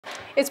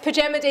It's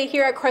pajama day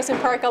here at Crescent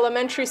Park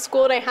Elementary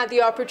School, and I had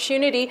the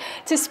opportunity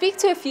to speak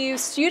to a few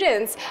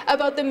students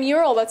about the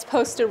mural that's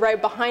posted right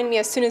behind me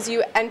as soon as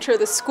you enter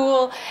the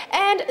school,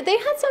 and they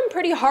had some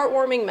pretty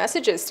heartwarming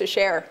messages to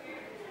share.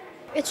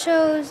 It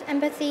shows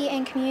empathy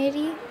and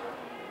community.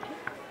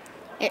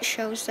 It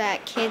shows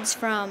that kids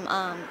from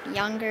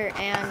younger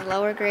and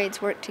lower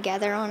grades worked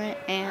together on it,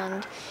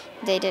 and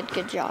they did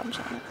good jobs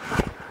on it.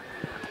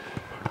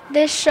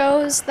 This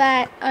shows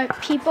that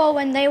people,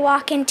 when they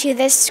walk into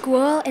this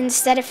school,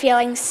 instead of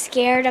feeling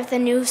scared of the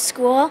new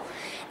school,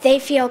 they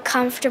feel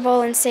comfortable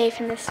and safe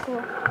in this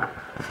school.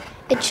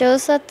 It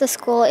shows that the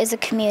school is a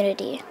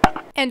community.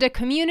 And a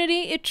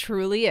community it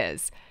truly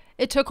is.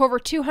 It took over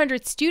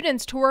 200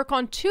 students to work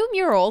on 2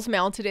 murals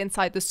mounted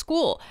inside the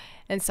school,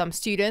 and some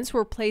students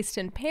were placed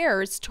in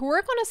pairs to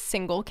work on a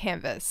single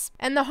canvas.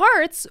 And the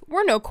hearts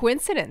were no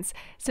coincidence,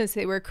 since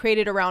they were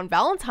created around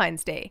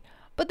Valentine's Day.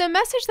 But the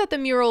message that the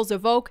murals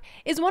evoke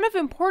is one of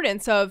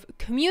importance of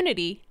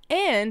community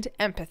and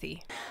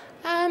empathy.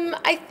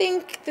 I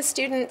think the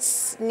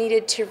students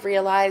needed to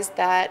realize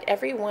that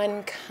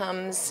everyone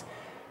comes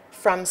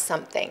from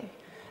something.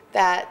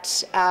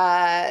 That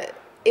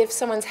if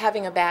someone's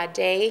having a bad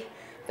day,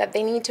 that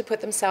they need to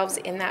put themselves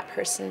in that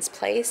person's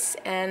place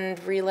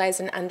and realize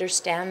and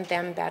understand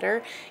them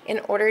better in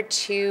order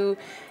to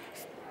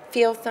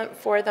feel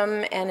for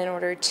them and in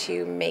order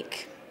to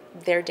make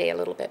their day a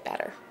little bit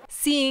better.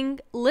 Seeing,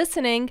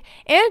 listening,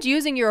 and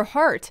using your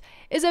heart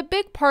is a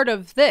big part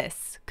of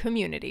this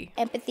community.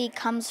 Empathy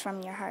comes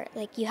from your heart.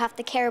 Like, you have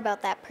to care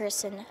about that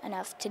person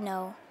enough to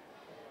know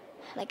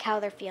like how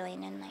they're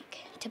feeling and like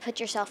to put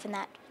yourself in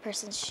that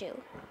person's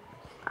shoe.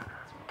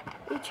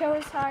 We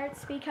chose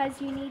hearts because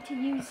you need to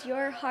use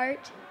your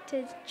heart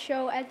to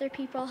show other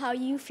people how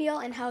you feel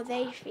and how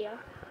they feel.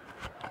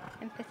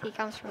 Empathy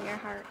comes from your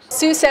heart.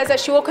 Sue says that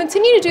she will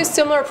continue to do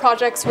similar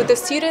projects with the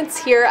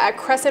students here at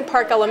Crescent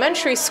Park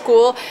Elementary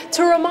School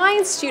to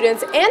remind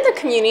students and the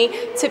community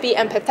to be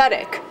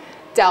empathetic.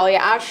 Dalia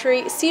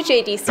Ashry,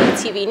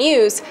 CJDC-TV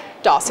News,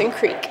 Dawson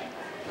Creek.